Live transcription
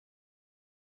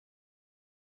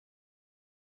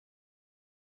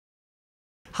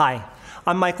Hi,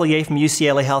 I'm Michael Ye from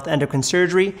UCLA Health Endocrine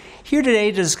Surgery, here today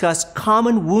to discuss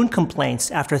common wound complaints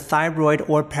after thyroid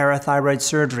or parathyroid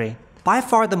surgery. By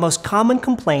far the most common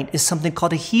complaint is something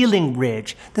called a healing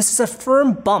ridge. This is a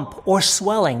firm bump or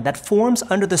swelling that forms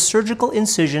under the surgical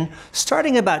incision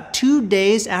starting about 2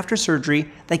 days after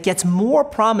surgery that gets more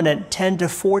prominent 10 to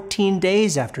 14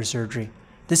 days after surgery.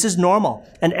 This is normal,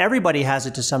 and everybody has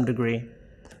it to some degree.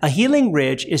 A healing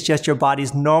ridge is just your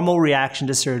body's normal reaction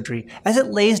to surgery, as it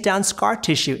lays down scar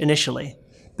tissue initially.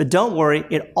 But don't worry,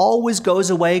 it always goes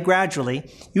away gradually,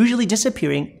 usually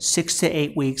disappearing 6 to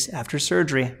 8 weeks after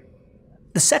surgery.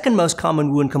 The second most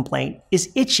common wound complaint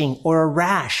is itching or a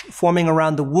rash forming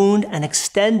around the wound and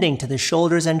extending to the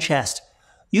shoulders and chest.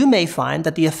 You may find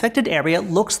that the affected area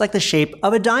looks like the shape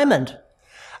of a diamond.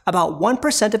 About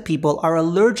 1% of people are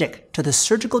allergic to the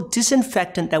surgical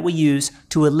disinfectant that we use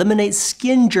to eliminate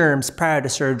skin germs prior to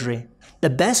surgery. The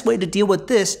best way to deal with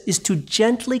this is to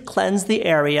gently cleanse the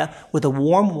area with a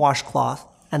warm washcloth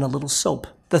and a little soap.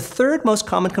 The third most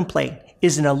common complaint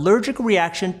is an allergic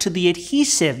reaction to the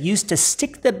adhesive used to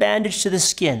stick the bandage to the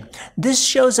skin. This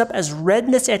shows up as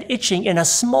redness and itching in a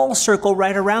small circle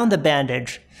right around the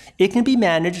bandage. It can be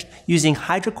managed using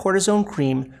hydrocortisone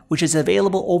cream, which is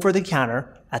available over the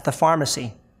counter at the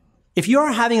pharmacy. If you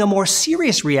are having a more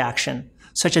serious reaction,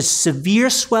 such as severe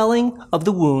swelling of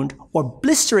the wound or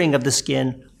blistering of the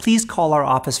skin, please call our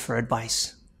office for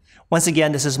advice. Once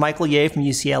again, this is Michael Ye from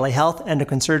UCLA Health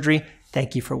Endocrine Surgery.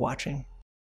 Thank you for watching.